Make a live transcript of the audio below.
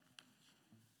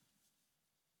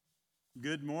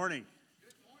Good morning.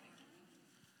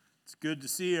 It's good to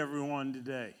see everyone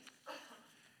today.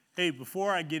 Hey,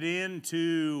 before I get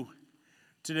into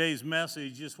today's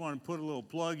message, just want to put a little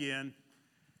plug in.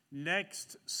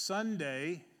 Next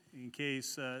Sunday, in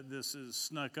case this is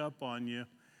snuck up on you,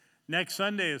 next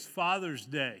Sunday is Father's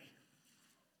Day.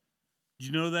 Did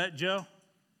you know that, Joe?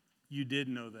 You did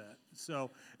know that.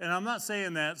 So, and I'm not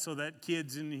saying that so that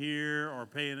kids in here are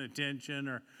paying attention,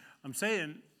 or I'm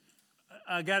saying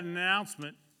I got an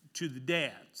announcement to the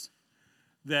dads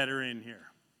that are in here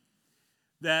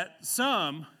that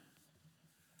some,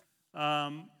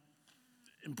 and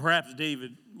perhaps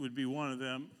David would be one of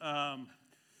them,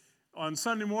 on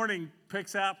Sunday morning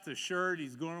picks out the shirt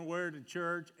he's going to wear to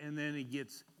church, and then he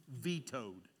gets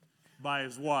vetoed by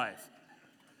his wife.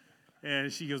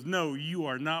 And she goes, "No, you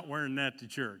are not wearing that to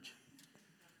church."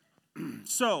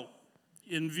 So,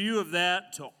 in view of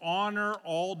that, to honor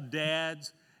all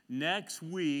dads, next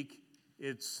week,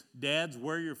 it's Dads,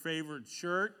 wear your favorite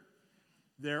shirt.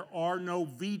 There are no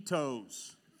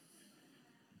vetoes.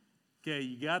 Okay,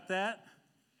 you got that?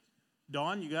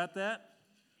 Dawn, you got that?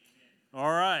 All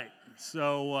right.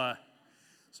 So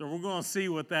we're going to see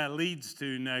what that leads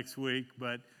to next week.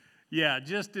 But, yeah,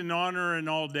 just in honor and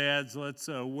all dads, let's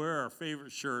wear our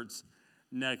favorite shirts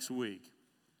next week.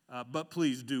 But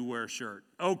please do wear a shirt.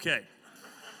 Okay.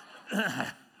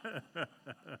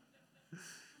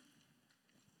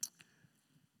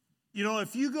 You know,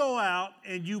 if you go out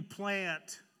and you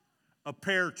plant a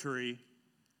pear tree,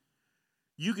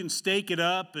 you can stake it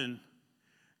up and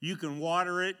you can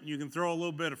water it, and you can throw a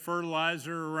little bit of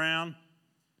fertilizer around.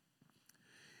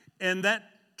 And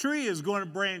that tree is going to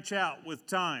branch out with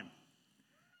time,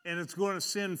 and it's going to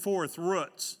send forth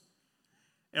roots.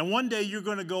 And one day you're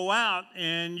going to go out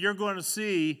and you're going to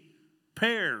see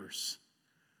pears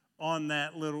on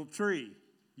that little tree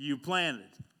you planted,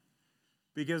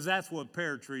 because that's what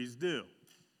pear trees do.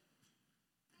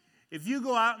 If you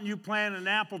go out and you plant an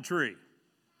apple tree,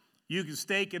 you can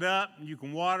stake it up and you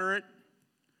can water it,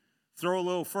 throw a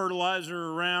little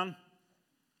fertilizer around,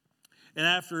 and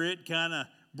after it kind of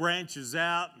branches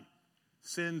out and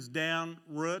sends down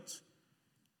roots,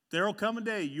 there will come a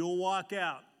day you'll walk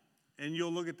out and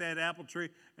you'll look at that apple tree,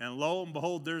 and lo and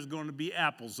behold, there's going to be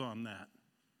apples on that.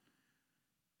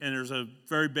 And there's a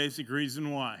very basic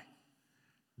reason why.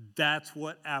 That's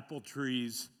what apple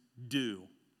trees do.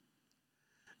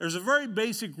 There's a very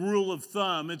basic rule of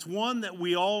thumb. It's one that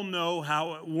we all know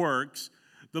how it works.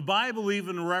 The Bible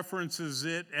even references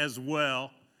it as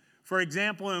well. For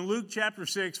example, in Luke chapter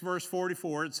 6, verse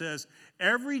 44, it says,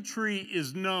 "Every tree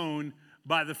is known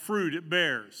by the fruit it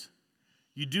bears.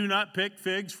 You do not pick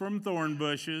figs from thorn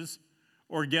bushes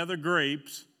or gather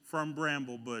grapes from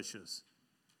bramble bushes."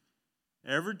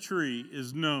 Every tree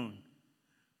is known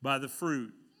by the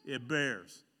fruit it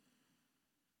bears.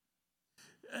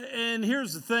 And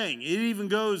here's the thing,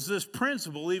 this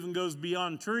principle even goes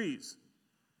beyond trees.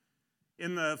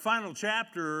 In the final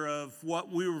chapter of what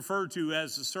we refer to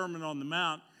as the Sermon on the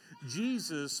Mount,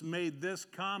 Jesus made this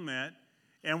comment,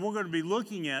 and we're going to be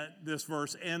looking at this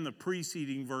verse and the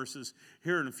preceding verses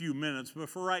here in a few minutes. But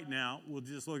for right now, we'll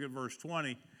just look at verse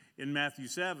 20 in Matthew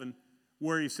 7,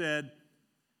 where he said,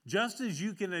 "Just as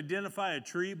you can identify a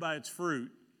tree by its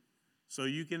fruit, so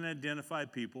you can identify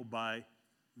people by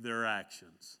their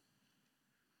actions."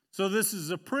 So this is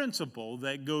a principle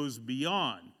that goes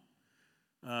beyond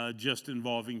just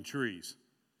involving trees.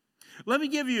 Let me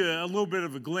give you a little bit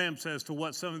of a glimpse as to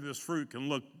what some of this fruit can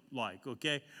look like,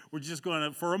 okay? We're just going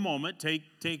to, for a moment,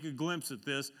 take a glimpse at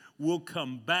this. We'll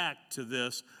come back to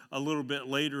this a little bit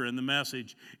later in the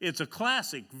message. It's a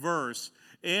classic verse,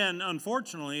 and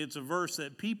unfortunately, it's a verse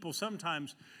that people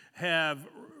sometimes have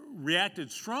reacted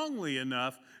strongly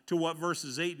enough to what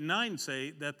verses 8 and 9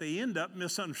 say that they end up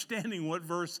misunderstanding what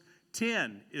verse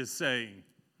 10 is saying.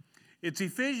 It's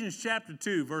Ephesians chapter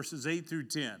 2, verses 8 through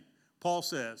 10. Paul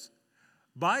says,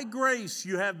 "By grace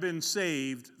you have been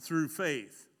saved through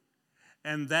faith,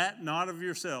 and that not of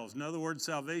yourselves." In other words,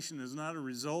 salvation is not a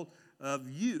result of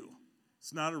you.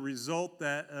 It's not a result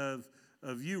that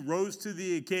of you rose to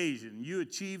the occasion. You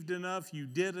achieved enough, you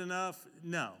did enough.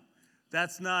 No,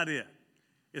 that's not it.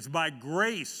 It's by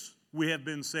grace we have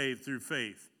been saved through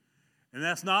faith. And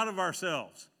that's not of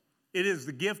ourselves. It is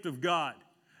the gift of God,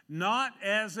 not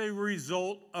as a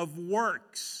result of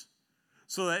works,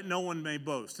 so that no one may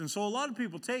boast. And so a lot of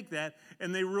people take that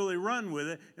and they really run with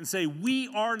it and say, we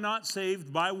are not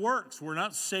saved by works. We're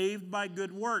not saved by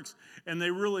good works. And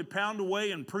they really pound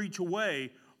away and preach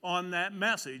away on that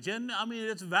message. And I mean,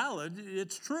 it's valid.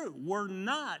 It's true. We're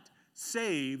not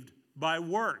saved by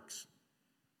works.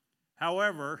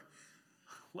 However,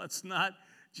 let's not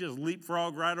just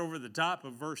leapfrog right over the top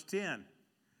of verse 10,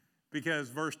 because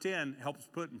verse 10 helps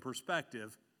put in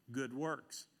perspective good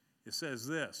works. It says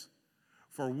this,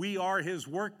 for we are his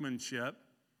workmanship,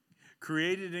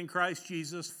 created in Christ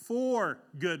Jesus for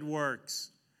good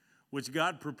works, which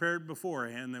God prepared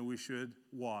beforehand that we should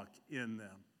walk in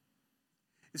them.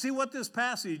 You see, what this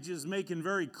passage is making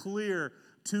very clear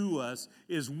to us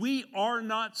is we are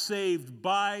not saved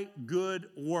by good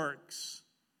works.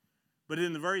 But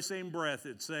in the very same breath,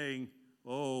 it's saying,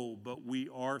 oh, but we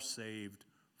are saved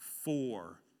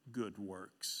for good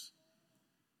works.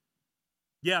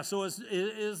 Yeah, so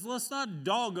let's not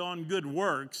dog on good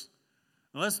works.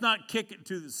 Let's not kick it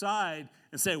to the side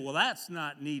and say, well, that's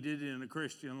not needed in a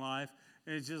Christian life.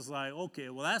 And it's just like, okay,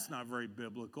 well, that's not very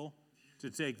biblical to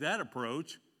take that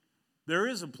approach. There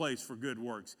is a place for good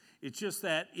works. It's just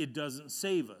that it doesn't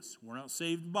save us. We're not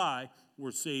saved by,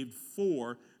 we're saved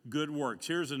for good works.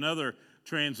 Here's another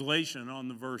translation on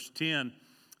the verse 10.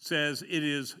 Says, it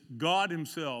is God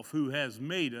himself who has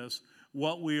made us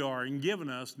what we are and given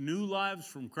us new lives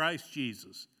from Christ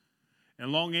Jesus.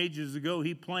 And long ages ago,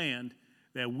 he planned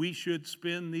that we should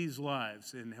spend these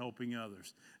lives in helping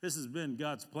others. This has been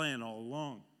God's plan all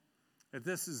along. That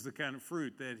this is the kind of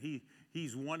fruit that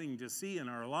he's wanting to see in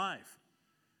our life.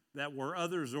 That we're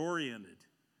others-oriented.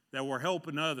 That we're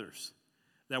helping others.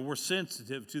 That we're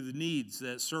sensitive to the needs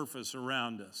that surface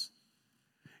around us.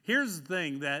 Here's the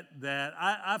thing that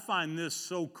I find this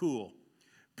so cool.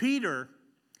 Peter,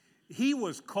 he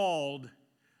was called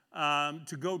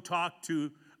to go talk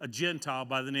to a Gentile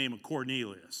by the name of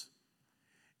Cornelius.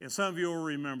 And some of you will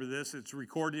remember this. It's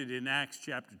recorded in Acts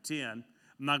chapter 10.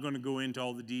 I'm not going to go into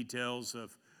all the details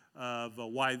of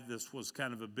why this was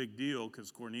kind of a big deal,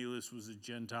 because Cornelius was a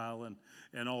Gentile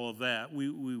and all of that. We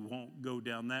won't go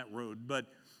down that road. But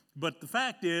the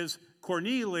fact is,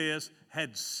 Cornelius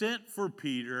had sent for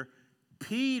Peter.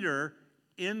 Peter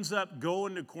ends up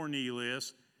going to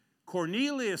Cornelius.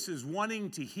 Cornelius is wanting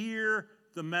to hear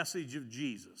the message of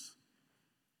Jesus.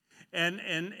 And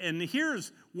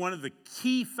here's one of the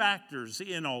key factors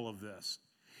in all of this.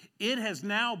 It has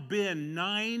now been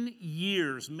 9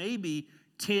 years, maybe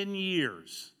 10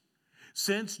 years,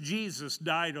 since Jesus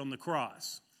died on the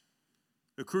cross.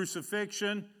 The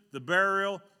crucifixion, the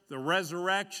burial, the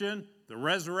resurrection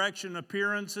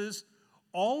appearances,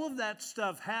 all of that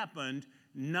stuff happened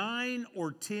 9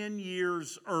 or 10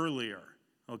 years earlier,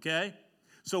 okay?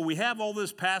 So we have all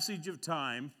this passage of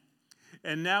time,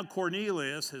 and now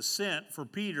Cornelius has sent for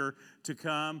Peter to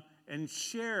come and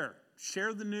share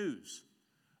the news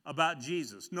about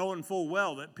Jesus, knowing full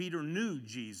well that Peter knew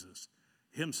Jesus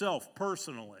himself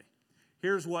personally.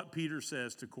 Here's what Peter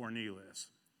says to Cornelius.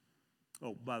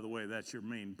 Oh, by the way, that's your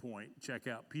main point. Check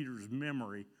out Peter's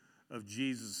memory of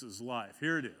Jesus' life.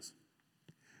 Here it is.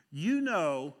 You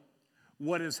know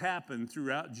what has happened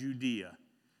throughout Judea,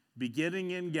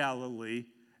 beginning in Galilee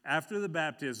after the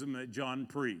baptism that John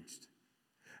preached.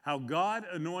 How God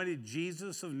anointed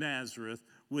Jesus of Nazareth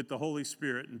with the Holy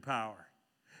Spirit and power,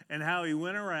 and how he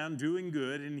went around doing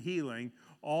good and healing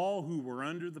all who were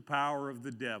under the power of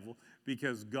the devil,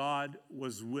 because God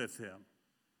was with him.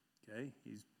 Okay,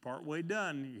 he's partway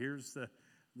done. Here's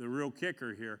the real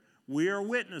kicker here. We are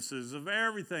witnesses of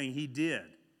everything he did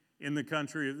in the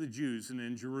country of the Jews and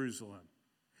in Jerusalem.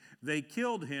 They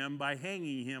killed him by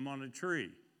hanging him on a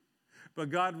tree, but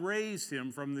God raised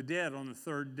him from the dead on the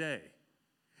third day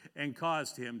and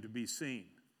caused him to be seen.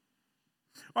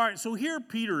 All right, so here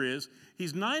Peter is.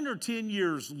 He's 9 or 10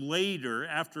 years later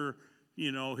after,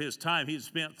 his time. He'd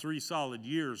spent 3 solid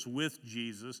years with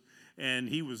Jesus, and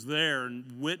he was there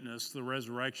and witnessed the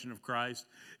resurrection of Christ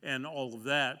and all of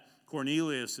that.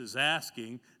 Cornelius is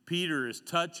asking. Peter is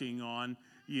touching on,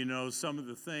 some of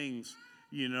the things,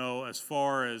 as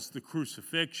far as the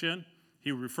crucifixion.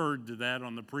 He referred to that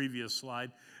on the previous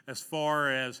slide. As far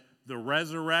as the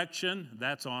resurrection,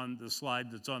 that's on the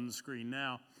slide that's on the screen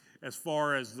now. As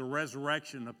far as the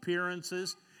resurrection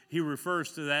appearances, he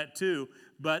refers to that too.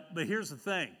 But here's the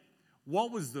thing.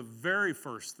 What was the very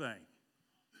first thing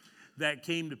that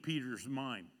came to Peter's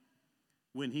mind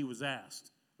when he was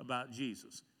asked about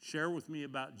Jesus? Share with me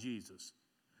about Jesus.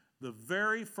 The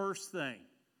very first thing,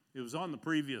 it was on the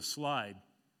previous slide.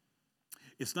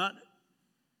 It's not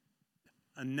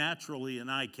naturally an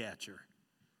eye catcher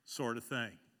sort of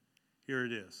thing. Here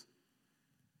it is.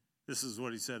 This is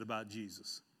what he said about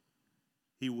Jesus.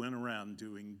 He went around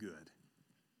doing good.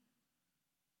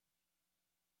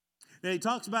 Now he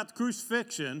talks about the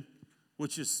crucifixion,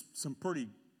 which is some pretty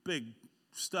big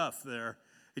stuff there.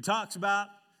 He talks about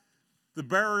the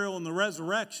burial and the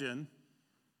resurrection.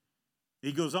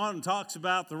 He goes on and talks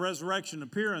about the resurrection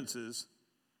appearances.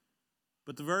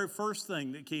 But the very first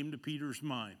thing that came to Peter's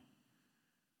mind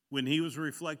when he was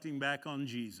reflecting back on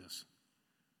Jesus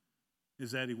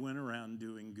is that he went around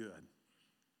doing good.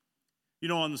 You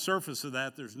know, on the surface of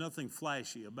that, there's nothing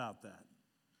flashy about that.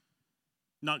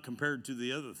 Not compared to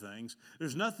the other things.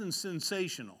 There's nothing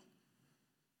sensational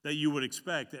that you would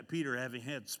expect that Peter, having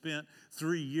had spent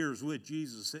 3 years with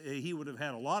Jesus, he would have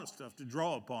had a lot of stuff to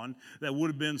draw upon that would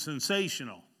have been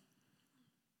sensational.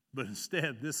 But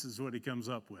instead, this is what he comes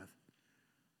up with.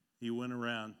 He went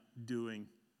around doing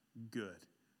good.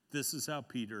 This is how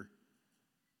Peter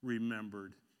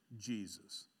remembered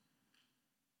Jesus.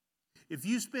 If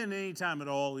you spend any time at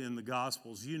all in the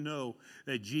Gospels, you know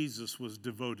that Jesus was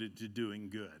devoted to doing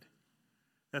good.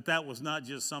 That was not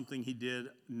just something he did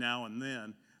now and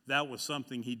then. That was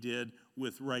something he did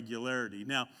with regularity.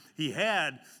 Now, he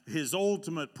had his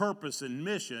ultimate purpose and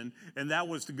mission, and that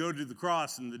was to go to the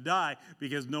cross and to die,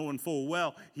 because knowing full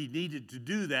well he needed to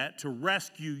do that to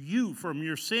rescue you from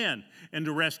your sin and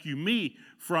to rescue me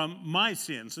from my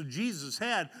sin. So Jesus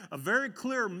had a very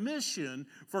clear mission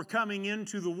for coming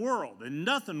into the world, and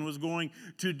nothing was going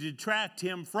to detract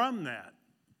him from that.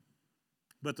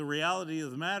 But the reality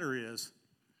of the matter is,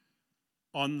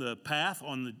 on the path,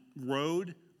 on the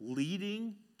road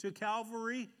leading to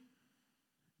Calvary,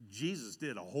 Jesus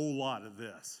did a whole lot of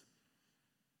this.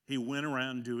 He went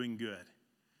around doing good.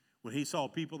 When he saw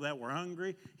people that were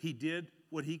hungry, he did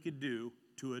what he could do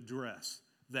to address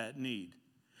that need.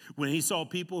 When he saw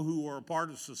people who were a part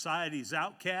of society's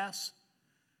outcasts,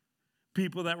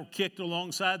 people that were kicked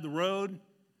alongside the road,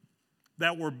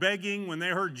 that were begging when they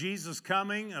heard Jesus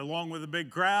coming along with a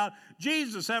big crowd,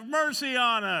 Jesus, have mercy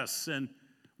on us. And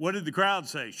what did the crowd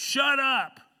say? Shut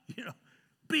up.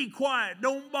 Be quiet.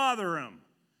 Don't bother him.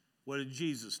 What did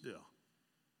Jesus do?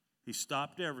 He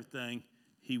stopped everything.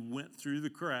 He went through the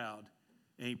crowd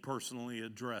and he personally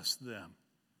addressed them.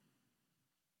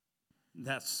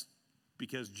 That's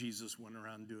because Jesus went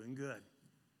around doing good.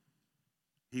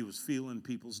 He was feeling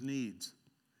people's needs.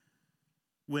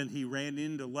 When he ran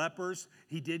into lepers,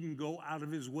 he didn't go out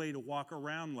of his way to walk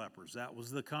around lepers. That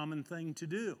was the common thing to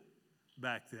do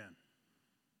back then.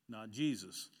 Not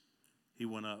Jesus. He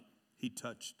went up. He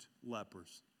touched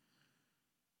lepers.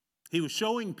 He was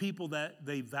showing people that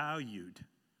they valued.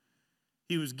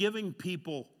 He was giving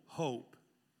people hope.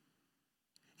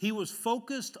 He was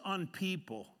focused on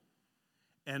people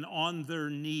and on their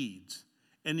needs.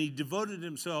 And he devoted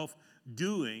himself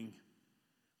doing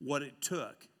what it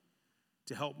took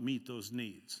to help meet those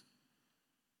needs.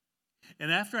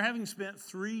 And after having spent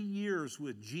 3 years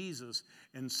with Jesus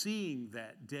and seeing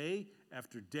that day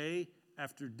after day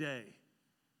after day,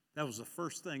 that was the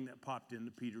first thing that popped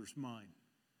into Peter's mind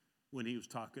when he was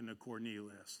talking to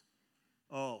Cornelius.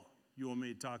 Oh, you want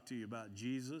me to talk to you about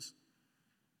Jesus?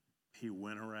 He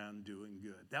went around doing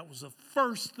good. That was the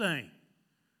first thing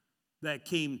that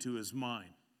came to his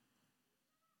mind.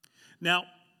 Now,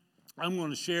 I'm going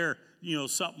to share,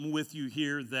 something with you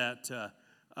here that,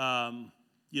 I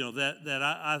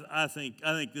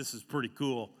think this is pretty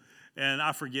cool. And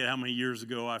I forget how many years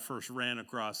ago I first ran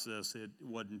across this. It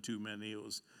wasn't too many. It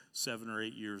was 7 or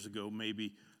 8 years ago,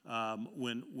 maybe,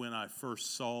 when I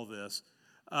first saw this.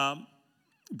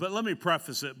 But let me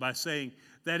preface it by saying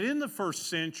that in the first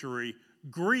century,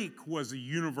 Greek was a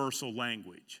universal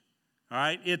language. All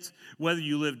right? It's whether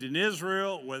you lived in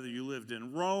Israel, whether you lived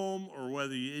in Rome, or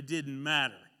it didn't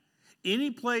matter. Any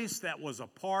place that was a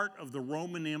part of the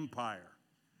Roman Empire,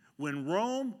 when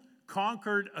Rome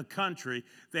conquered a country,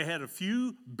 they had a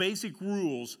few basic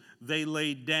rules they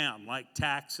laid down, like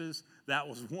taxes. That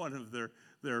was one of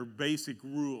their basic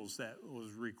rules that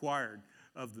was required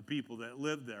of the people that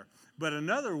lived there. But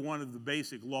another one of the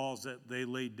basic laws that they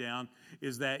laid down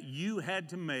is that you had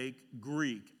to make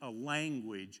Greek a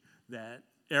language that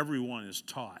everyone is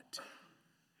taught.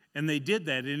 And they did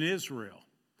that in Israel.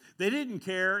 They didn't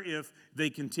care if they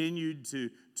continued to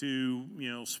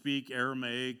speak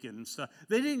Aramaic and stuff.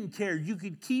 They didn't care. You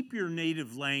could keep your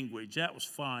native language. That was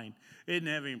fine. They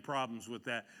didn't have any problems with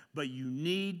that. But you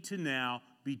need to now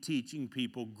be teaching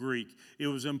people Greek. It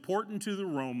was important to the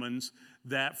Romans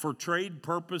that for trade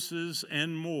purposes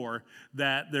and more,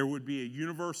 that there would be a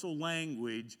universal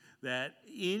language that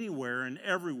anywhere and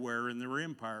everywhere in their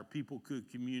empire, people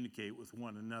could communicate with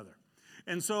one another.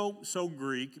 And so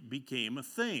Greek became a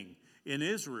thing in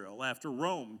Israel after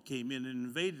Rome came in and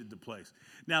invaded the place.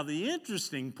 Now, the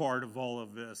interesting part of all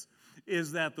of this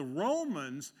is that the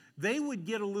Romans, they would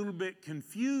get a little bit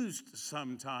confused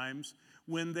sometimes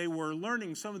when they were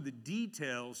learning some of the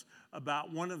details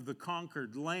about one of the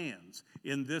conquered lands,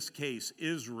 in this case,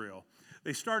 Israel.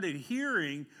 They started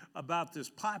hearing about this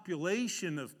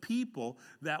population of people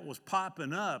that was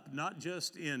popping up, not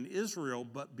just in Israel,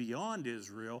 but beyond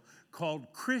Israel,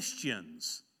 called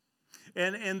Christians.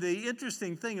 And the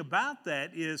interesting thing about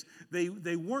that is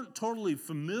they weren't totally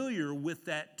familiar with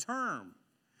that term.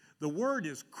 The word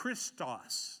is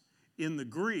Christos in the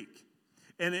Greek,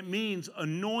 and it means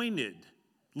anointed.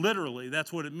 Literally,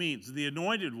 that's what it means, the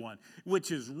anointed one,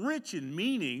 which is rich in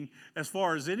meaning as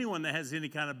far as anyone that has any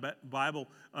kind of Bible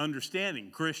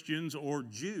understanding, Christians or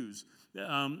Jews.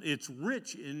 It's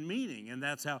rich in meaning, and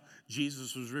that's how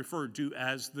Jesus was referred to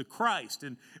as the Christ.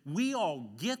 And we all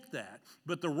get that.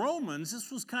 But the Romans, this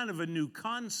was kind of a new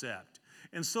concept.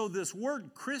 And so this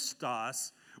word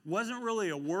Christos wasn't really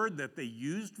a word that they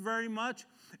used very much.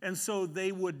 And so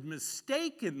they would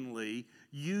mistakenly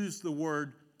use the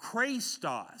word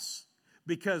Christos,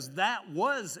 because that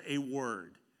was a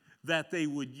word that they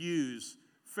would use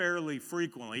fairly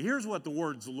frequently. Here's what the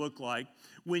words look like.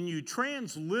 When you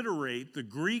transliterate the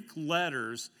Greek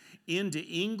letters into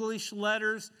English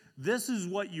letters, this is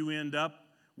what you end up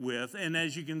with. And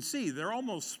as you can see, they're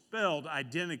almost spelled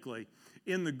identically.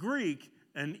 In the Greek,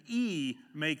 an E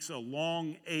makes a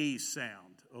long A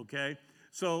sound, okay?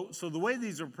 So the way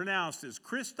these are pronounced is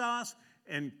Christos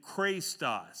and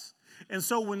Christos. And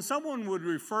so when someone would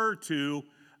refer to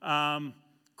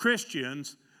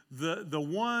Christians, the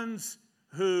ones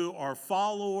who are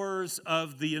followers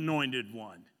of the anointed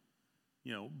one,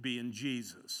 being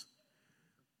Jesus,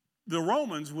 the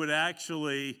Romans would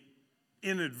actually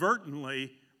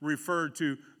inadvertently refer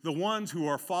to the ones who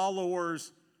are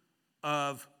followers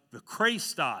of the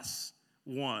Christos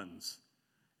ones.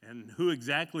 And who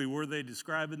exactly were they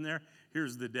describing there?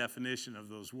 Here's the definition of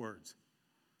those words.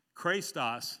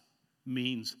 Christos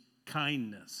means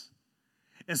kindness.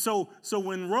 And so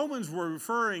when Romans were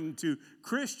referring to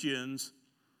Christians,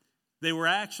 they were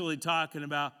actually talking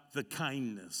about the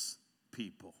kindness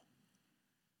people.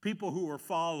 People who were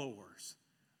followers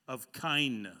of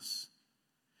kindness.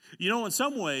 In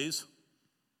some ways,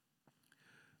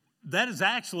 that is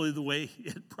actually the way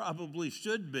it probably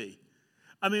should be.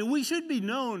 I mean, we should be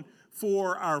known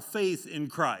for our faith in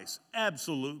Christ.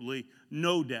 Absolutely,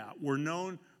 no doubt. We're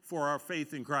known for our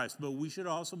faith in Christ, but we should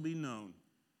also be known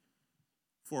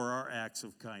for our acts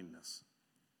of kindness.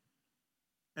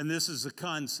 And this is a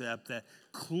concept that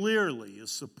clearly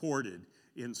is supported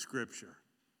in Scripture.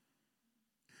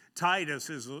 Titus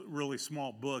is a really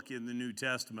small book in the New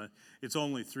Testament. It's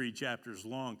only 3 chapters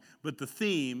long, but the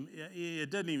theme,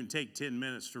 it doesn't even take 10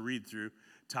 minutes to read through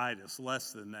Titus,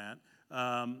 less than that.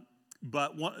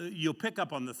 But you'll pick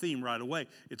up on the theme right away.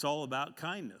 It's all about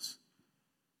kindness.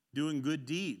 Doing good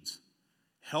deeds,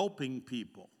 helping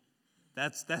people.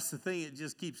 That's the thing. It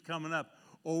just keeps coming up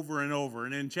over and over.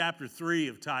 And in chapter 3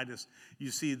 of Titus,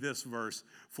 you see this verse,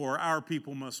 for our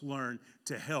people must learn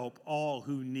to help all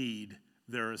who need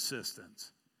their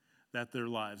assistance, that their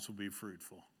lives will be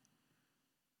fruitful.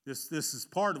 This is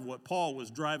part of what Paul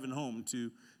was driving home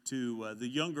to the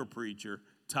younger preacher,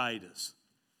 Titus.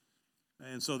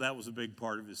 And so that was a big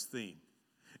part of his theme.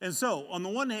 And so, on the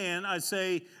one hand, I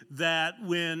say that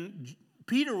when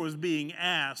Peter was being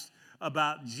asked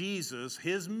about Jesus,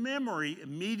 his memory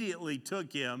immediately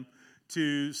took him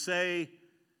to say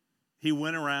he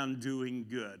went around doing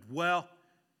good. Well,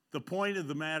 the point of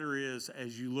the matter is,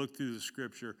 as you look through the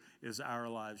Scripture, is our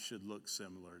lives should look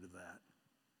similar to that.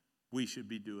 We should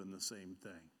be doing the same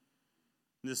thing.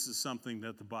 This is something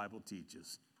that the Bible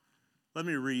teaches. Let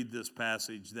me read this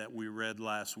passage that we read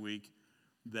last week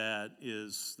that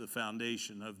is the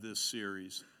foundation of this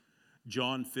series.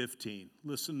 John 15.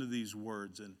 Listen to these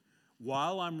words. And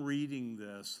while I'm reading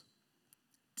this,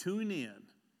 tune in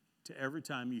to every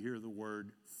time you hear the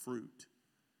word fruit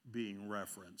being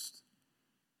referenced.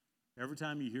 Every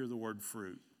time you hear the word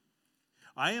fruit.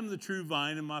 I am the true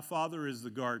vine, and my Father is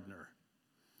the gardener.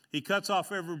 He cuts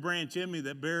off every branch in me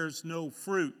that bears no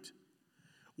fruit,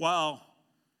 while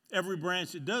every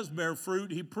branch that does bear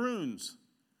fruit, he prunes,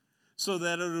 so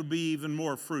that it'll be even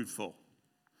more fruitful.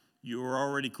 You are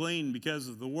already clean because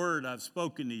of the word I've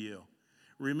spoken to you.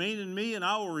 Remain in me, and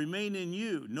I will remain in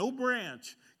you. No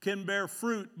branch can bear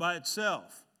fruit by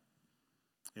itself.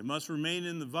 It must remain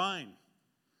in the vine.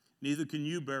 Neither can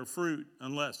you bear fruit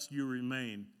unless you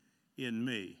remain in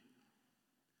me.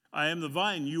 I am the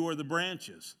vine, you are the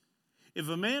branches. If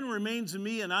a man remains in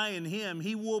me and I in him,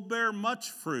 he will bear much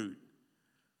fruit.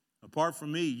 Apart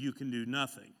from me, you can do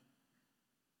nothing.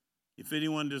 If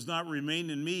anyone does not remain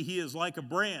in me, he is like a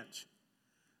branch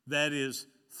that is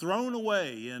thrown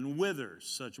away and withers.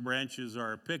 Such branches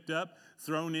are picked up,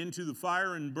 thrown into the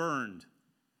fire, and burned.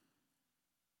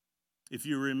 If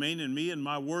you remain in me and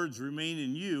my words remain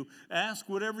in you, ask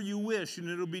whatever you wish and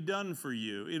it'll be done for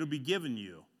you. It'll be given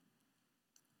you.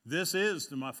 This is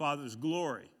to my Father's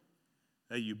glory,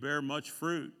 that you bear much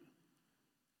fruit,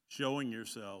 showing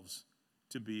yourselves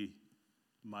to be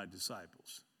my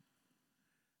disciples.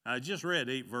 I just read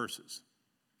 8 verses.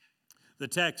 The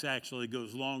text actually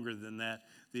goes longer than that.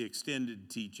 The extended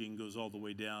teaching goes all the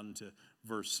way down to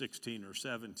verse 16 or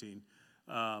 17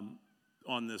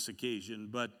 on this occasion.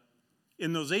 But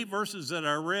in those 8 verses that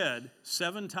I read,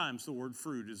 7 times the word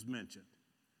fruit is mentioned.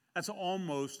 That's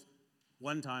almost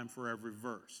 1 time for every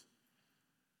verse.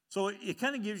 So it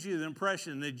kind of gives you the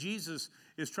impression that Jesus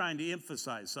is trying to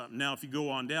emphasize something. Now, if you go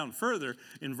on down further,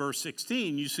 in verse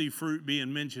 16, you see fruit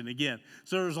being mentioned again.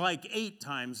 So there's like 8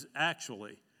 times,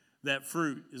 actually, that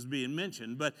fruit is being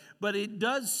mentioned. But it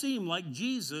does seem like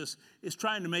Jesus is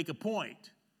trying to make a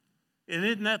point. And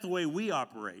isn't that the way we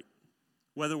operate?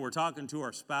 Whether we're talking to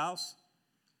our spouse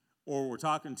or we're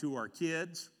talking to our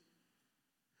kids,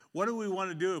 what do we want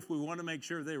to do if we want to make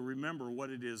sure they remember what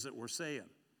it is that we're saying?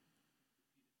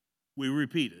 We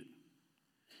repeat it.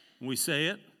 We say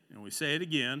it, and we say it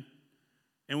again,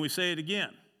 and we say it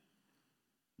again.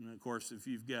 And of course, if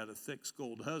you've got a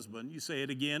thick-skulled husband, you say it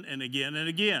again and again and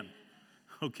again.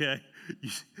 Okay?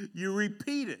 You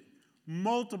repeat it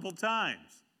multiple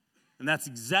times. And that's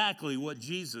exactly what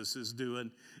Jesus is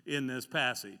doing in this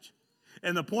passage.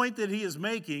 And the point that he is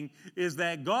making is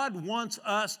that God wants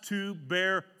us to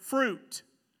bear fruit.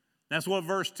 That's what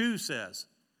verse 2 says.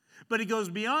 But he goes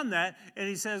beyond that, and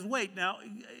he says, wait, now,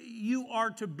 you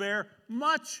are to bear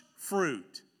much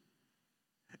fruit.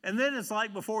 And then it's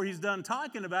like before he's done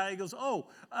talking about it, he goes,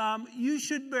 you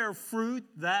should bear fruit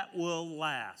that will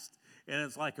last. And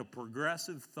it's like a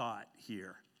progressive thought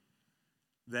here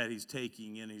that he's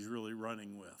taking and he's really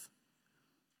running with.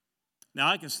 Now,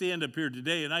 I can stand up here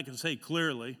today and I can say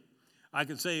clearly, I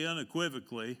can say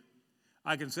unequivocally,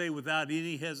 I can say without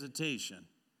any hesitation,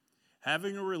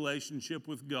 having a relationship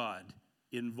with God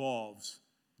involves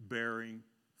bearing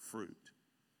fruit.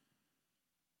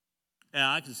 And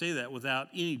I can say that without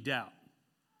any doubt.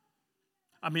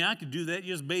 I mean, I could do that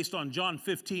just based on John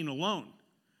 15 alone.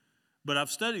 But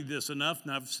I've studied this enough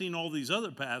and I've seen all these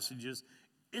other passages.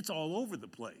 It's all over the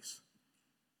place.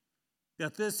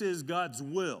 That this is God's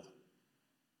will.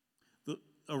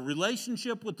 A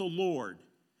relationship with the Lord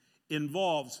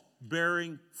involves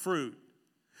bearing fruit.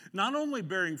 Not only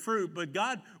bearing fruit, but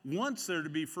God wants there to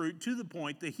be fruit to the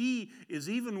point that he is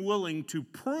even willing to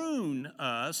prune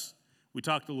us. We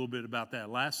talked a little bit about that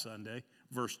last Sunday.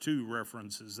 Verse 2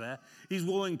 references that. He's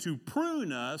willing to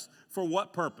prune us for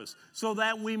what purpose? So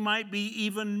that we might be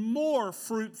even more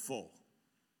fruitful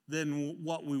than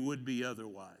what we would be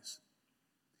otherwise.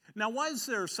 Now, why is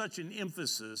there such an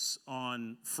emphasis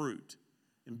on fruit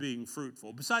and being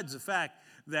fruitful? Besides the fact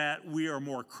that we are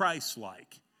more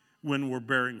Christ-like when we're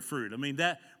bearing fruit. I mean,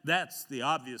 that's the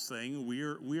obvious thing. We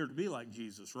are to be like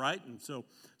Jesus, right? And so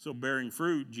bearing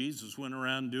fruit, Jesus went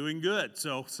around doing good.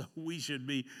 So we should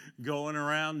be going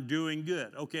around doing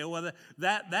good. Okay, well,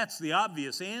 that's the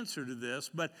obvious answer to this,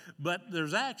 but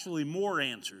there's actually more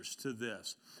answers to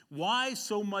this. Why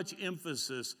so much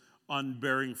emphasis on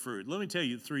bearing fruit? Let me tell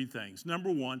you 3 things.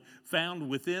 Number 1, found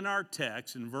within our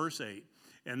text in verse 8,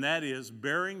 and that is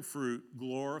bearing fruit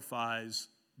glorifies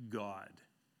God.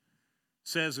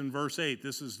 Says in verse 8,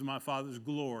 this is to my Father's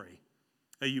glory,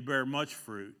 that you bear much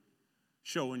fruit,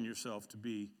 showing yourself to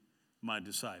be my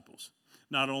disciples.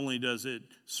 Not only does it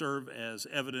serve as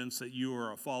evidence that you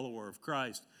are a follower of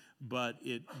Christ, but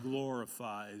it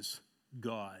glorifies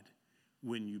God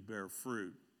when you bear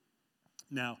fruit.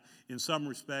 Now, in some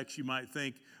respects, you might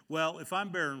think, well, if I'm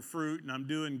bearing fruit and I'm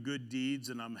doing good deeds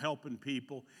and I'm helping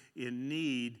people in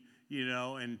need,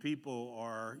 and people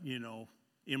are,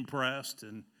 impressed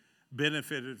and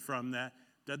benefited from that,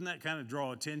 doesn't that kind of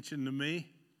draw attention to me?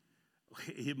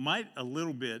 It might a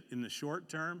little bit in the short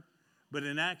term, but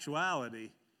in actuality,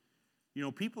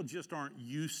 people just aren't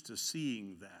used to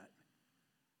seeing that,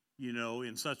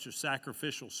 in such a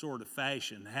sacrificial sort of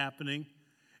fashion happening.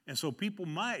 And so people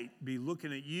might be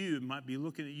looking at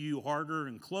you harder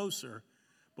and closer,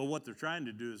 but what they're trying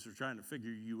to do is they're trying to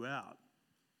figure you out.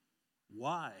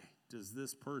 Why does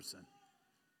this person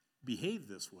behave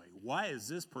this way? Why does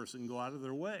this person go out of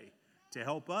their way to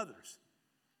help others?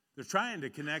 They're trying to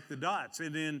connect the dots,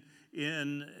 and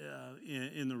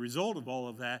in the result of all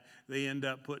of that, they end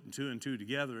up putting 2 and 2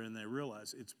 together, and they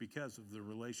realize it's because of the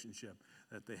relationship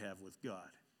that they have with God.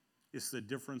 It's the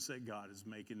difference that God is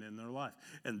making in their life,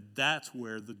 and that's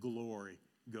where the glory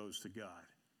goes to God.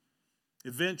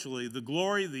 Eventually, the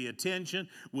glory, the attention,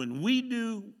 when we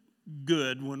do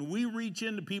good, when we reach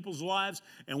into people's lives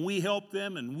and we help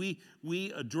them and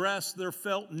we address their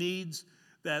felt needs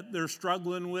that they're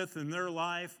struggling with in their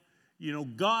life,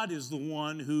 God is the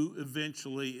one who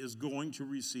eventually is going to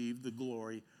receive the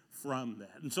glory from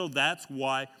that. And so that's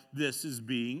why this is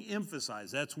being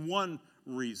emphasized. That's one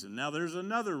reason. Now there's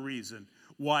another reason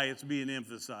why it's being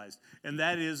emphasized, and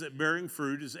that is that bearing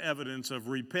fruit is evidence of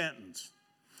repentance.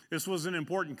 This was an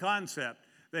important concept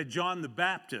that John the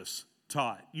Baptist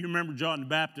taught. You remember John the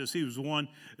Baptist, he was the one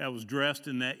that was dressed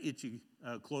in that itchy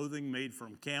clothing made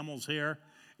from camel's hair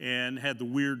and had the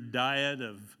weird diet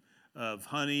of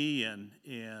honey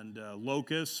and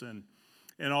locusts and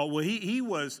all. Well, he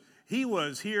was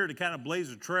here to kind of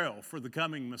blaze a trail for the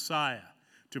coming Messiah,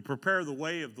 to prepare the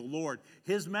way of the Lord.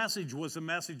 His message was a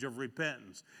message of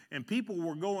repentance. And people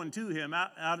were going to him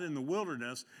out in the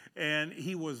wilderness, and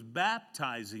he was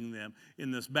baptizing them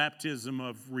in this baptism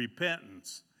of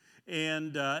repentance.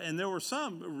 And there were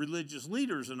some religious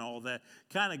leaders and all that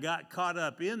kind of got caught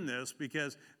up in this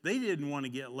because they didn't want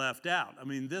to get left out. I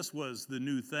mean, this was the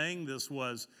new thing. This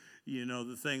was,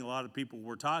 the thing a lot of people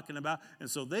were talking about. And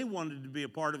so they wanted to be a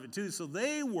part of it too. So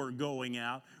they were going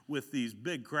out with these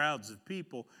big crowds of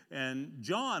people. And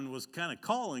John was kind of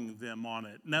calling them on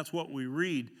it. And that's what we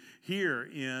read here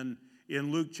in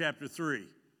Luke chapter 3.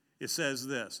 It says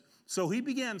this: "So he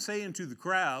began saying to the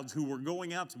crowds who were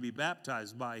going out to be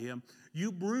baptized by him,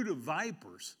 'You brood of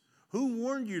vipers, who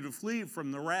warned you to flee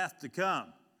from the wrath to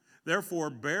come? Therefore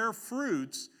bear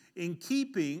fruits in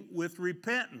keeping with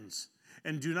repentance.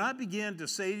 And do not begin to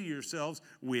say to yourselves,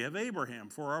 we have Abraham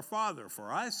for our father.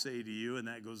 For I say to you,'" and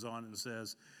that goes on and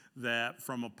says that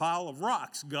from a pile of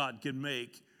rocks God can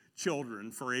make children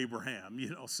for Abraham.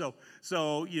 So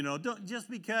don't,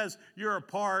 just because you're a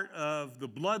part of the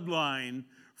bloodline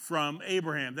from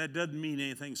Abraham, that doesn't mean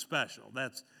anything special.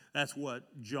 That's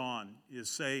what John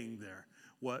is saying there.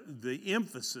 What the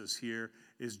emphasis here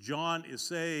is, John is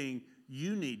saying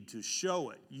you need to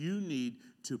show it. You need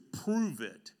to prove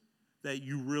it, that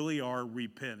you really are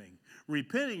repenting.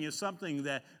 Repenting is something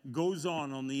that goes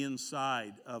on the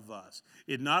inside of us.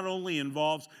 It not only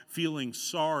involves feeling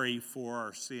sorry for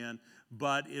our sin,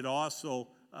 but it also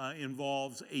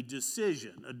involves a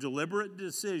decision, a deliberate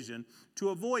decision to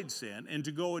avoid sin and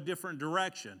to go a different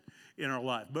direction in our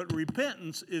life. But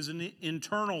repentance is an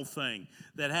internal thing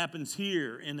that happens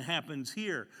here and happens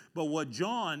here. But what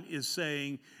John is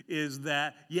saying is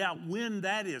that, when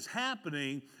that is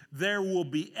happening, there will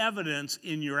be evidence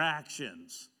in your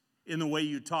actions, in the way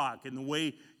you talk, in the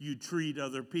way you treat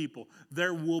other people.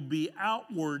 There will be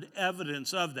outward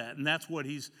evidence of that, and that's what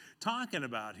he's talking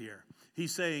about here.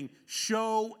 He's saying,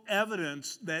 show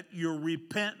evidence that your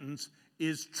repentance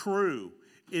is true.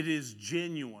 It is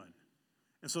genuine.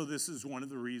 And so this is one of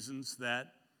the reasons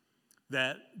that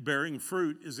bearing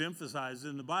fruit is emphasized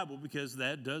in the Bible, because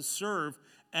that does serve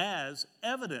as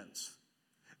evidence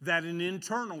that an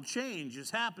internal change is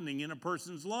happening in a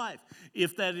person's life.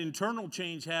 If that internal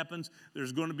change happens,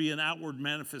 there's going to be an outward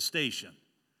manifestation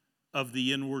of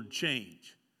the inward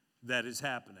change that is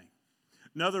happening.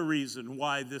 Another reason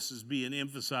why this is being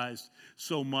emphasized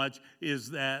so much is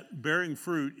that bearing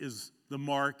fruit is the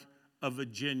mark of a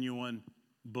genuine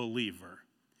believer.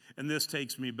 And this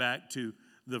takes me back to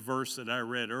the verse that I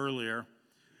read earlier,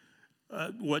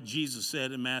 what Jesus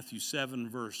said in Matthew 7,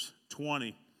 verse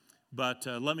 20. But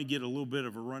let me get a little bit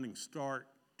of a running start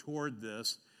toward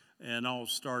this, and I'll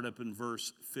start up in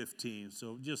verse 15.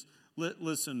 So just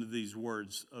listen to these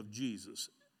words of Jesus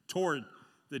toward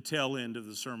the tail end of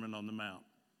the Sermon on the Mount.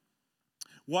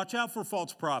 "Watch out for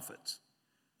false prophets.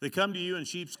 They come to you in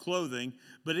sheep's clothing,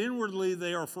 but inwardly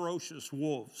they are ferocious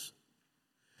wolves.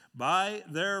 By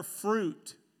their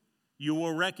fruit you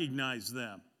will recognize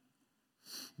them.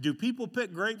 Do people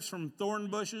pick grapes from thorn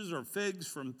bushes or figs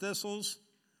from thistles?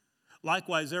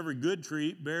 Likewise, every good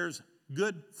tree bears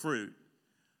good fruit,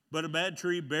 but a bad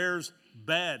tree bears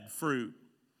bad fruit.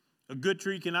 A good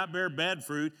tree cannot bear bad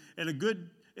fruit, and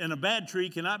a bad tree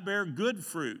cannot bear good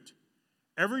fruit.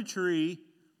 Every tree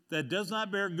that does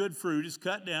not bear good fruit is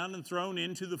cut down and thrown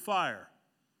into the fire.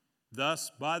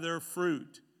 Thus, by their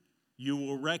fruit, you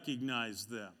will recognize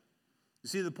them." You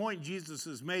see, the point Jesus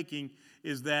is making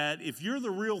is that if you're the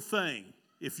real thing,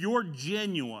 if you're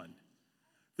genuine,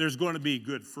 there's going to be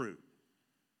good fruit.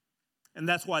 And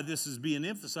that's why this is being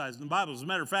emphasized in the Bible. As a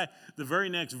matter of fact, the very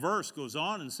next verse goes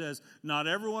on and says, "Not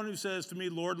everyone who says to me,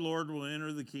 'Lord, Lord,' will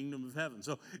enter the kingdom of heaven."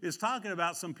 So it's talking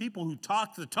about some people who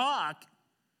talk the talk,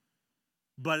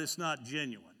 but it's not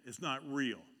genuine. It's not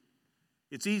real.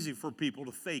 It's easy for people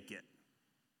to fake it.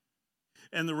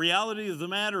 And the reality of the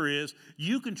matter is,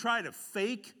 you can try to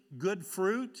fake good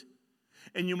fruit,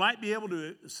 And you might be able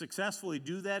to successfully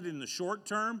do that in the short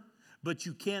term, but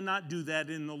you cannot do that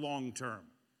in the long term.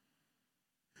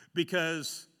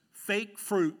 Because fake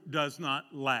fruit does not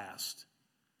last.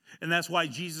 And that's why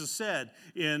Jesus said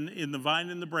in the vine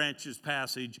and the branches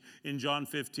passage in John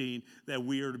 15 that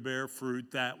we are to bear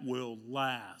fruit that will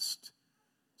last.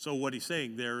 So what he's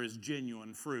saying there is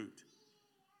genuine fruit.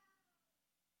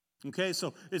 Okay,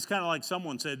 so it's kind of like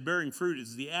someone said, bearing fruit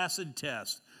is the acid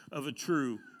test of a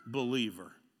true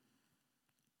believer.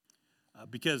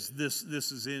 Because this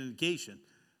is an indication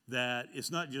that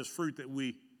it's not just fruit that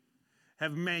we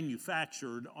have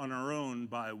manufactured on our own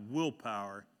by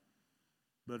willpower,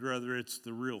 but rather it's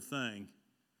the real thing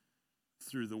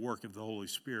through the work of the Holy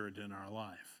Spirit in our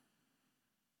life.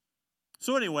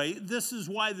 So anyway, this is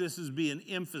why this is being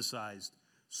emphasized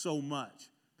so much,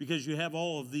 because you have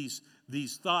all of these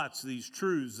thoughts, these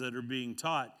truths that are being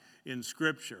taught in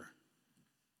Scripture.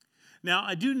 Now,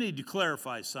 I do need to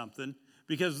clarify something,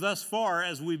 because thus far,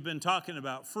 as we've been talking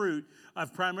about fruit,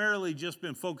 I've primarily just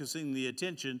been focusing the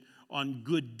attention on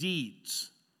good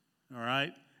deeds, all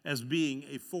right, as being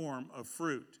a form of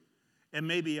fruit. And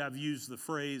maybe I've used the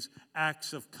phrase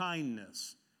acts of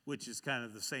kindness, which is kind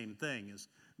of the same thing as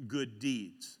good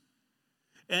deeds.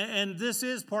 And this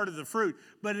is part of the fruit,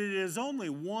 but it is only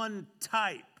one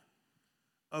type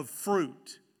of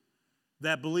fruit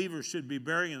that believers should be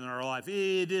bearing in their life.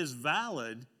 It is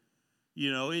valid,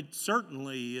 it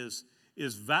certainly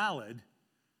is valid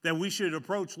that we should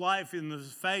approach life in the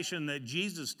fashion that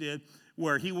Jesus did,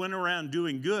 where he went around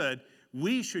doing good.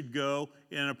 We should go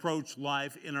and approach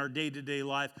life in our day-to-day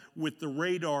life with the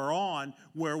radar on,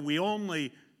 where we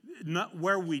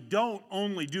don't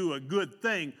only do a good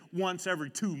thing once every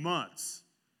 2 months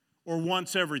or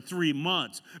once every 3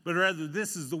 months, but rather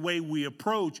this is the way we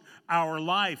approach our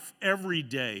life every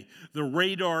day. The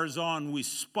radar is on. We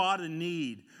spot a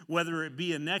need, whether it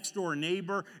be a next door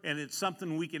neighbor and it's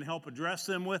something we can help address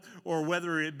them with, or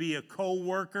whether it be a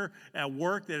co-worker at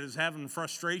work that is having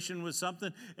frustration with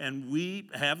something, and we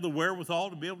have the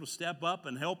wherewithal to be able to step up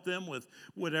and help them with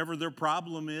whatever their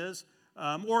problem is,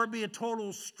 or it be a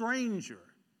total stranger.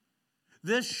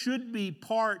 This should be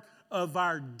part of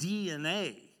our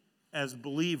DNA as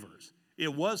believers.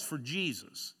 It was for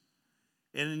Jesus,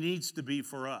 and it needs to be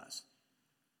for us.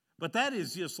 But that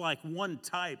is just like one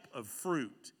type of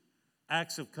fruit,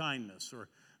 acts of kindness or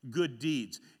good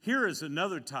deeds. Here is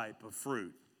another type of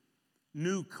fruit,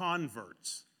 new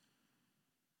converts.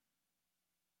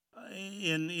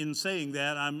 In saying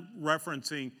that, I'm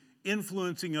referencing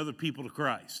influencing other people to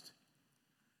Christ.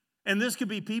 And this could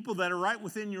be people that are right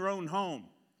within your own home,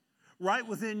 right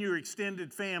within your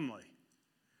extended family.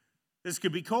 This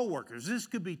could be coworkers. This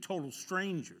could be total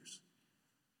strangers.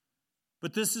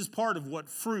 But this is part of what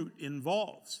fruit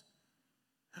involves.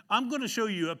 I'm going to show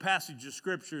you a passage of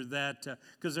Scripture that,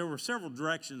 because there were several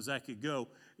directions I could go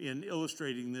in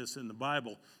illustrating this in the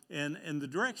Bible. And the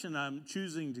direction I'm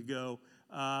choosing to go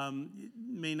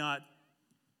may not,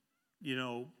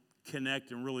 connect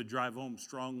and really drive home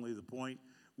strongly the point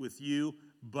with you,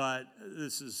 but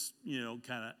this is,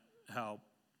 kind of how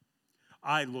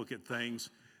I look at things.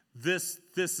 This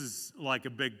is like a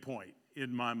big point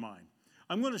in my mind.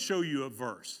 I'm going to show you a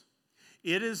verse.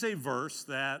 It is a verse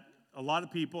that a lot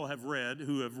of people have read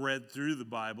who have read through the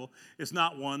Bible. It's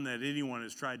not one that anyone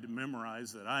has tried to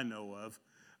memorize that I know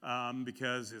of,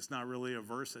 because it's not really a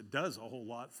verse that does a whole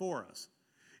lot for us.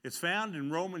 It's found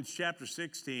in Romans chapter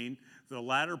 16, the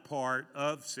latter part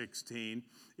of 16.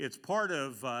 It's part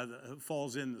of,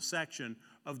 falls in the section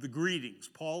of the greetings.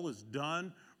 Paul is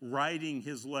done writing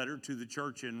his letter to the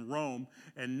church in Rome,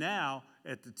 and now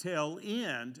at the tail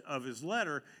end of his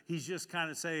letter, he's just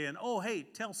kind of saying, oh, hey,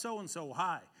 tell so-and-so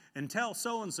hi, and tell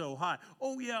so-and-so hi.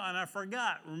 Oh, yeah, and I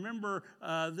forgot. Remember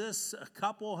this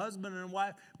couple, husband and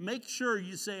wife? Make sure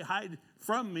you say hi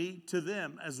from me to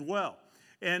them as well.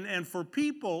 And for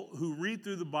people who read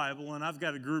through the Bible, and I've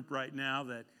got a group right now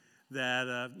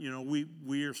that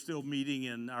we are still meeting,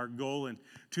 and our goal in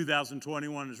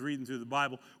 2021 is reading through the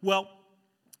Bible. Well,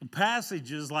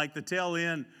 passages like the tail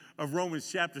end of Romans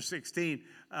chapter 16,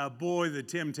 boy, the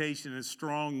temptation is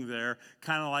strong there,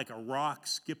 kind of like a rock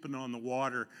skipping on the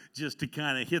water, just to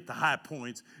kind of hit the high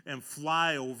points and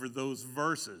fly over those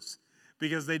verses,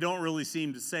 because they don't really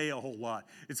seem to say a whole lot.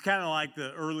 It's kind of like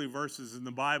the early verses in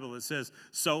the Bible. It says,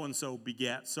 so-and-so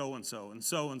begat so-and-so, and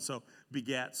so-and-so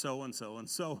begat so-and-so, and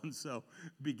so-and-so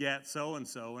begat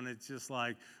so-and-so. And it's just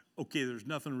like, okay, there's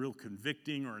nothing real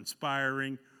convicting or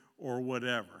inspiring or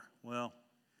whatever. Well,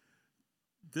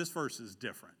 this verse is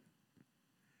different.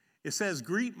 It says,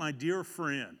 greet my dear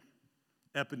friend,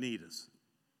 Epaenetus,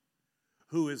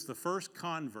 who is the first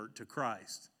convert to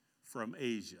Christ from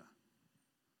Asia.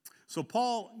 So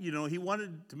Paul, he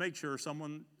wanted to make sure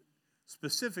someone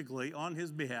specifically on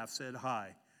his behalf said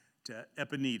hi to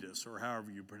Epaenetus, or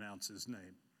however you pronounce his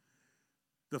name.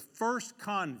 The first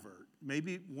convert,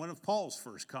 maybe one of Paul's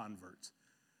first converts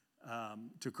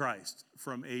to Christ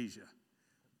from Asia.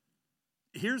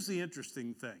 Here's the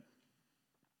interesting thing.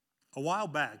 A while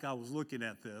back, I was looking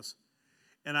at this,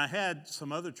 and I had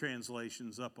some other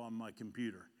translations up on my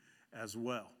computer as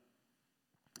well.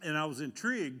 And I was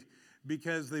intrigued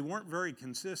because they weren't very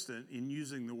consistent in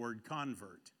using the word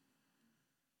convert.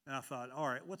 And I thought, all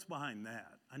right, what's behind that?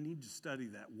 I need to study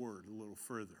that word a little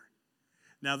further.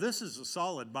 Now, this is a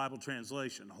solid Bible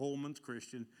translation, Holman's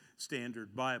Christian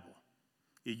Standard Bible.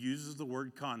 It uses the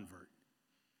word convert.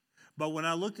 But when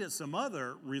I looked at some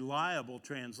other reliable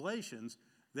translations,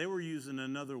 they were using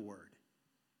another word.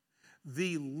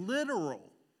 The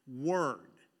literal word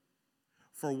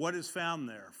for what is found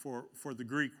there, for the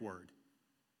Greek word,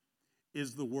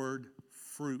 is the word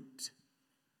fruit.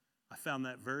 I found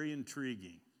that very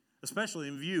intriguing, especially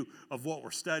in view of what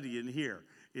we're studying here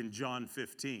in John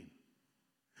 15.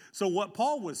 So what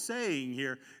Paul was saying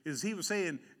here is he was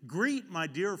saying, greet my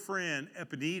dear friend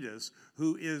Epaenetus,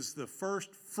 who is the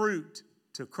first fruit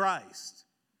to Christ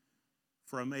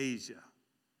from Asia.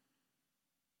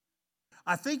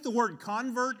 I think the word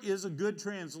convert is a good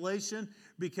translation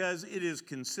because it is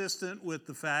consistent with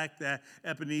the fact that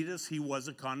Epaenetus, he was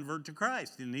a convert to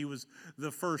Christ, and he was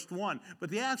the first one. But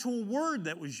the actual word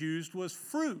that was used was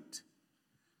fruit.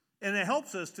 And it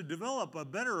helps us to develop a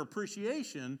better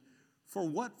appreciation for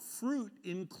what fruit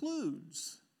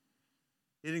includes.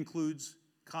 It includes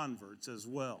converts as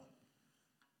well.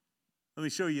 Let me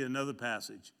show you another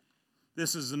passage.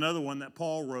 This is another one that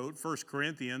Paul wrote, 1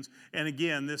 Corinthians. And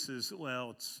again, this is,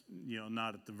 well, it's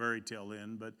not at the very tail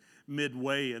end, but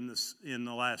midway in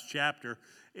the last chapter.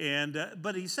 And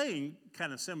but he's saying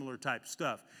kind of similar type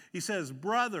stuff. He says,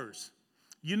 brothers,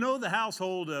 you know the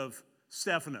household of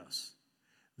Stephanas.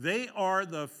 They are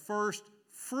the first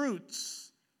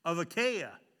fruits of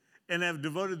Achaia and have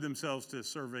devoted themselves to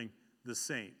serving the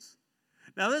saints.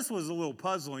 Now, this was a little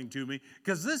puzzling to me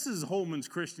because this is Holman's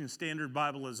Christian Standard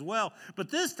Bible as well, but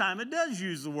this time it does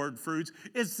use the word fruits.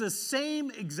 It's the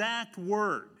same exact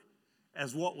word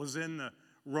as what was in the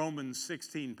Romans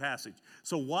 16 passage.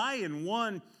 So why in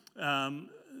one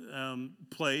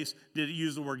place did it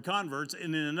use the word converts,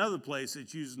 and in another place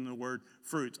it's using the word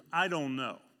fruits? I don't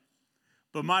know.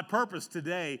 But my purpose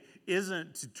today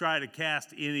isn't to try to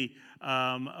cast any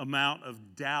amount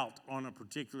of doubt on a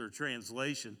particular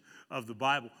translation of the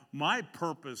Bible. My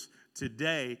purpose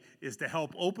today is to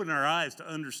help open our eyes to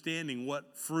understanding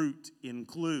what fruit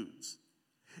includes.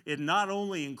 It not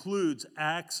only includes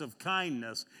acts of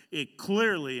kindness, it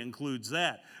clearly includes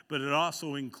that, but it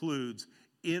also includes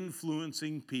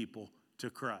influencing people to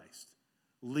Christ,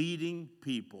 leading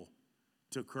people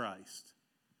to Christ.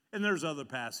 And there's other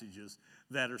passages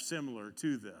that are similar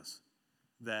to this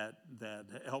that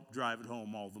help drive it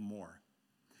home all the more.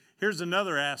 Here's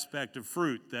another aspect of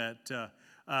fruit that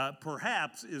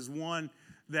perhaps is one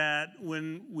that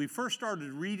when we first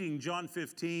started reading John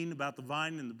 15 about the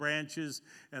vine and the branches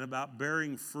and about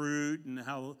bearing fruit and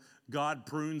how God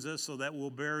prunes us so that we'll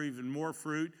bear even more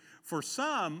fruit, for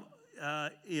some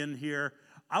in here,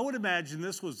 I would imagine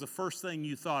this was the first thing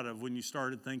you thought of when you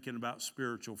started thinking about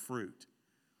spiritual fruit.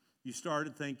 You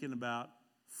started thinking about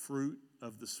fruit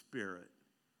of the Spirit,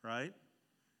 right?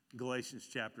 Galatians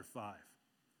chapter 5.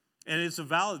 And it's a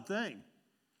valid thing.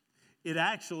 It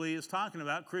actually is talking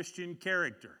about Christian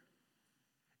character.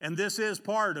 And this is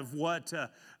part of what,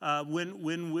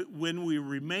 when we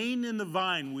remain in the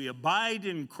vine, we abide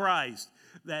in Christ,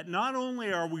 that not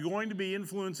only are we going to be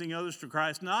influencing others to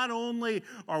Christ, not only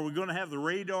are we going to have the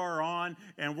radar on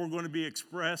and we're going to be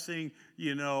expressing,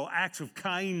 acts of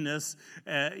kindness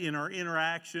in our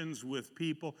interactions with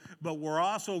people, but we're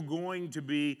also going to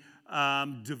be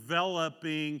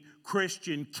developing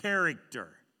Christian character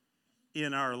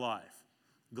in our life.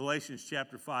 Galatians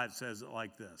chapter 5 says it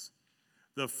like this.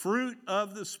 The fruit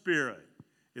of the Spirit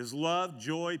is love,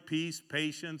 joy, peace,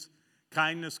 patience,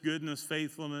 kindness, goodness,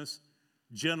 faithfulness,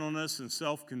 gentleness, and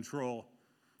self-control.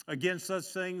 Against such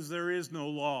things there is no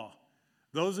law.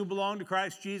 Those who belong to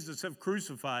Christ Jesus have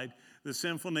crucified the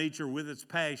sinful nature with its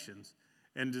passions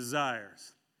and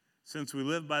desires. Since we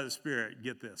live by the Spirit,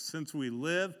 get this, since we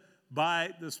live by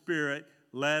the Spirit,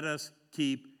 let us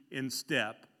keep in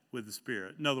step with the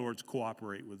Spirit. In other words,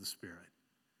 cooperate with the Spirit.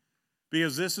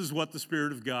 Because this is what the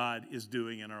Spirit of God is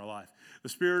doing in our life. The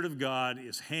Spirit of God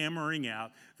is hammering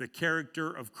out the character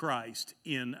of Christ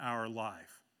in our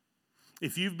life.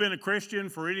 If you've been a Christian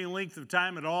for any length of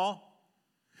time at all,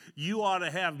 You ought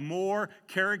to have more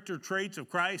character traits of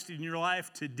Christ in your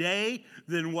life today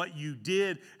than what you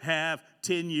did have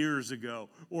 10 years ago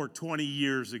or 20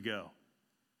 years ago.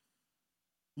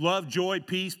 Love, joy,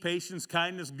 peace, patience,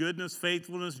 kindness, goodness,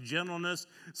 faithfulness, gentleness,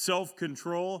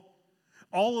 self-control.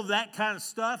 All of that kind of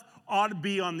stuff ought to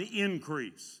be on the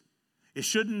increase. It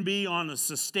shouldn't be on a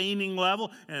sustaining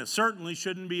level, and it certainly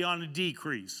shouldn't be on a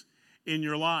decrease in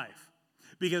your life.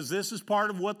 Because this is part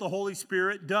of what the Holy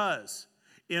Spirit does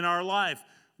in our life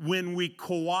when we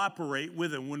cooperate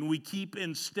with Him, when we keep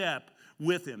in step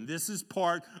with Him. This is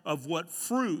part of what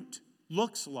fruit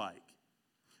looks like.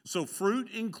 So fruit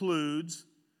includes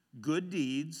good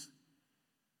deeds.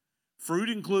 Fruit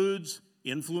includes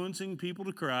influencing people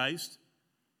to Christ.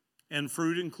 And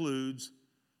fruit includes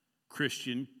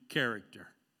Christian character.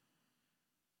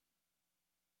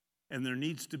 And there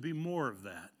needs to be more of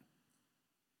that.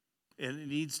 And it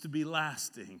needs to be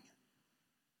lasting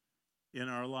in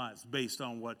our lives based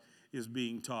on what is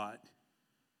being taught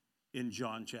in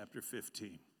John chapter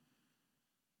 15.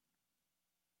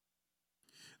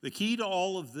 The key to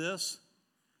all of this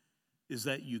is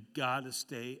that you got to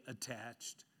stay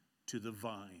attached to the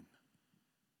vine.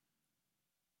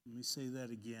 Let me say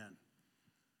that again.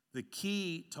 The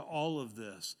key to all of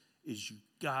this is you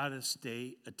got to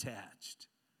stay attached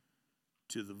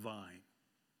to the vine.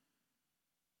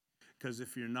 Because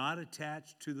if you're not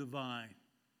attached to the vine,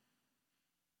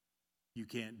 you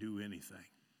can't do anything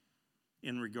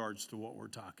in regards to what we're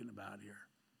talking about here.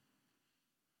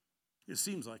 It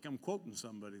seems like I'm quoting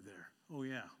somebody there. Oh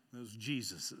yeah, it was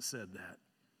Jesus that said that.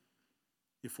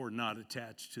 If we're not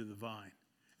attached to the vine.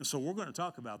 And so we're going to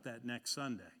talk about that next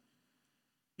Sunday.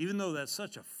 Even though that's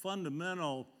such a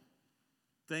fundamental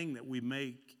thing that we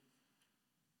make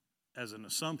as an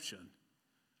assumption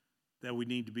that we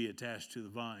need to be attached to the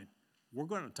vine, we're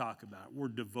going to talk about it. We're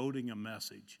devoting a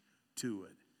message to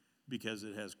it because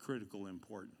it has critical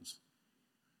importance.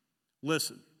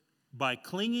 Listen, by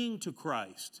clinging to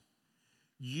Christ,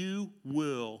 you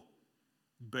will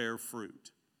bear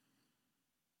fruit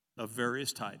of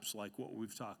various types like what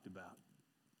we've talked about.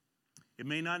 It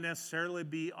may not necessarily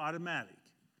be automatic,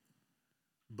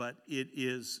 but it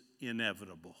is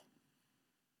inevitable.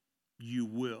 You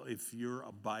will, if you're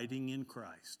abiding in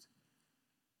Christ,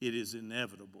 it is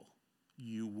inevitable.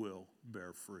 You will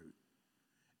bear fruit.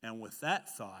 And with that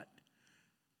thought,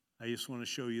 I just want to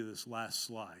show you this last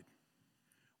slide.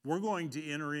 We're going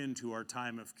to enter into our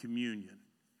time of communion.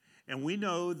 And we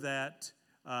know that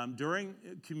during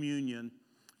communion,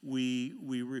 we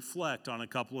reflect on a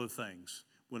couple of things.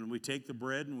 When we take the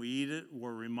bread and we eat it,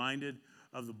 we're reminded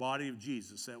of the body of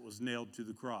Jesus that was nailed to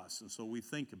the cross. And so we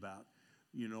think about,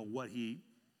 what He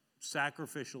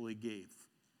sacrificially gave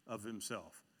of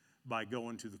Himself by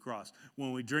going to the cross.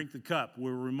 When we drink the cup,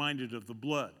 we're reminded of the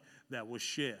blood that was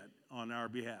shed on our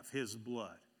behalf, His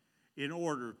blood, in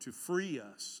order to free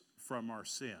us from our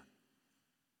sin.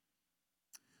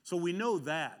 So we know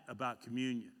that about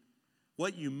communion.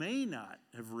 What you may not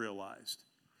have realized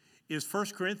is 1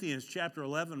 Corinthians chapter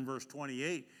 11, verse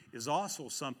 28 is also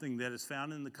something that is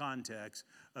found in the context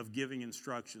of giving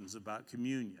instructions about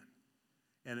communion.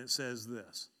 And it says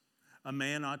this: a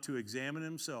man ought to examine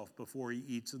himself before he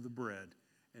eats of the bread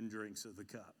and drinks of the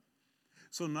cup.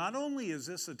 So not only is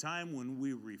this a time when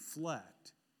we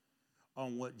reflect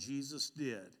on what Jesus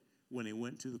did when He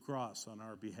went to the cross on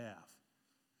our behalf,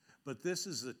 but this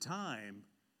is a time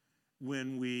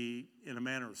when we, in a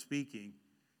manner of speaking,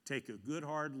 take a good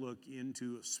hard look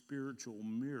into a spiritual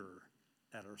mirror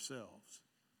at ourselves,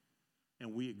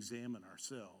 and we examine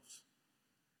ourselves.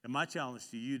 And my challenge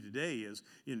to you today is,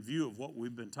 in view of what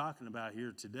we've been talking about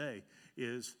here today,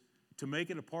 is to make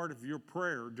it a part of your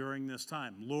prayer during this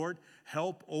time. Lord,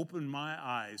 help open my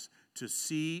eyes to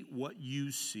see what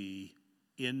You see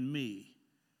in me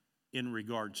in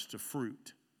regards to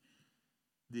fruit.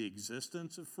 The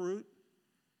existence of fruit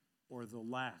or the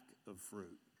lack of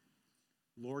fruit.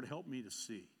 Lord, help me to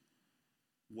see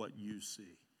what You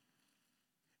see.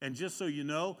 And just so you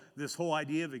know, this whole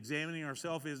idea of examining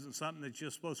ourselves isn't something that's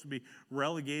just supposed to be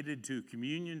relegated to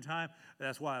communion time.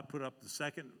 That's why I put up the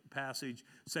second passage,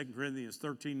 2 Corinthians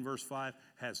 13, verse 5,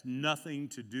 has nothing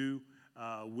to do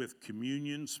with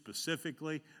communion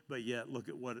specifically, but yet look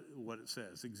at what it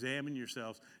says. Examine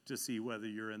yourselves to see whether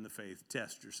you're in the faith.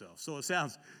 Test yourself. So it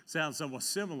sounds somewhat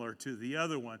similar to the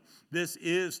other one. This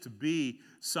is to be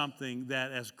something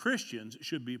that as Christians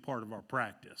should be part of our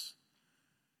practice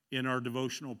in our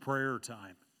devotional prayer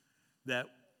time, that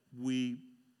we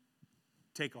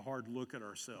take a hard look at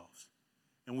ourselves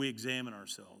and we examine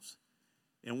ourselves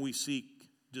and we seek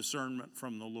discernment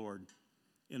from the Lord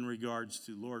in regards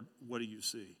to, Lord, what do You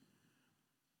see?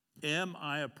 Am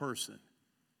I a person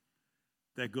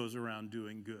that goes around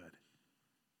doing good?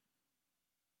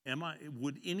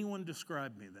 Would anyone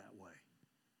describe me that way?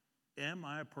 Am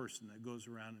I a person that goes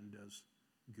around and does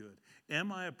good?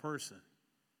 Am I a person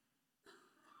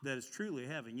that is truly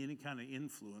having any kind of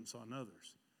influence on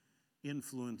others,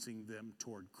 influencing them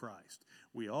toward Christ?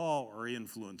 We all are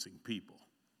influencing people,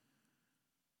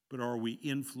 but are we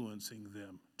influencing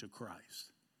them to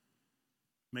Christ?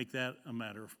 Make that a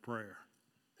matter of prayer.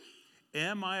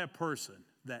 Am I a person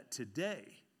that today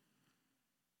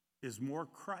is more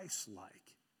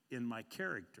Christ-like in my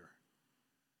character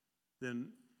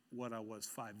than what I was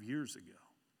 5 years ago,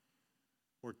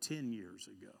 or 10 years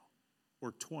ago,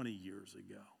 or 20 years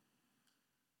ago?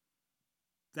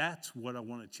 That's what I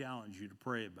want to challenge you to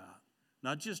pray about.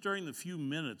 Not just during the few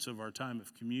minutes of our time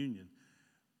of communion,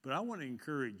 but I want to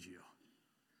encourage you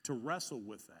to wrestle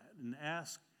with that and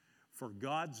ask for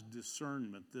God's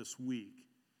discernment this week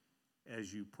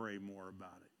as you pray more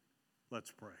about it.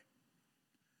 Let's pray.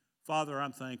 Father,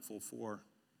 I'm thankful for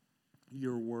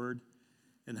your word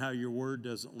and how your word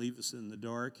doesn't leave us in the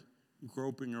dark,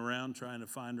 groping around trying to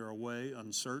find our way,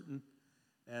 uncertain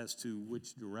as to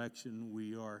which direction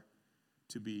we are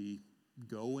to be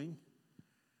going.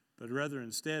 But rather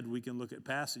instead, we can look at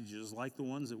passages like the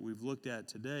ones that we've looked at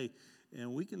today,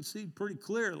 and we can see pretty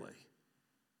clearly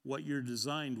what your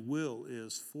designed will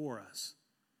is for us.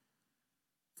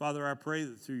 Father, I pray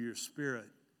that through your Spirit,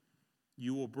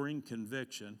 you will bring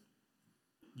conviction,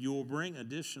 you will bring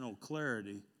additional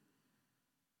clarity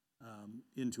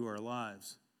into our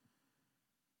lives,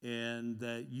 and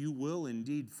that you will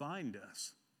indeed find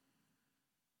us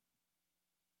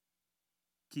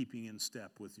keeping in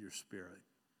step with your Spirit,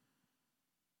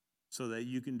 so that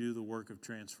you can do the work of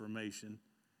transformation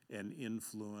and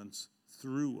influence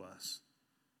through us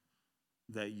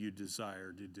that you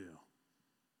desire to do.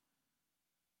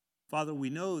 Father, we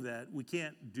know that we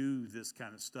can't do this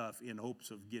kind of stuff in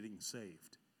hopes of getting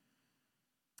saved.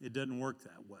 It doesn't work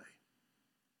that way.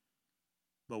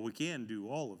 But we can do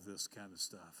all of this kind of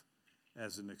stuff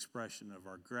as an expression of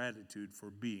our gratitude for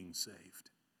being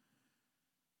saved.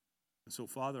 And so,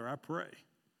 Father, I pray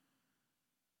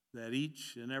that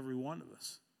each and every one of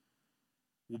us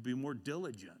will be more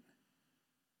diligent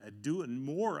at doing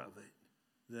more of it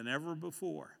than ever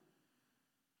before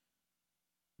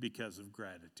because of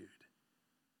gratitude.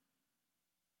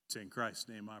 It's in Christ's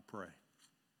name I pray.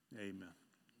 Amen.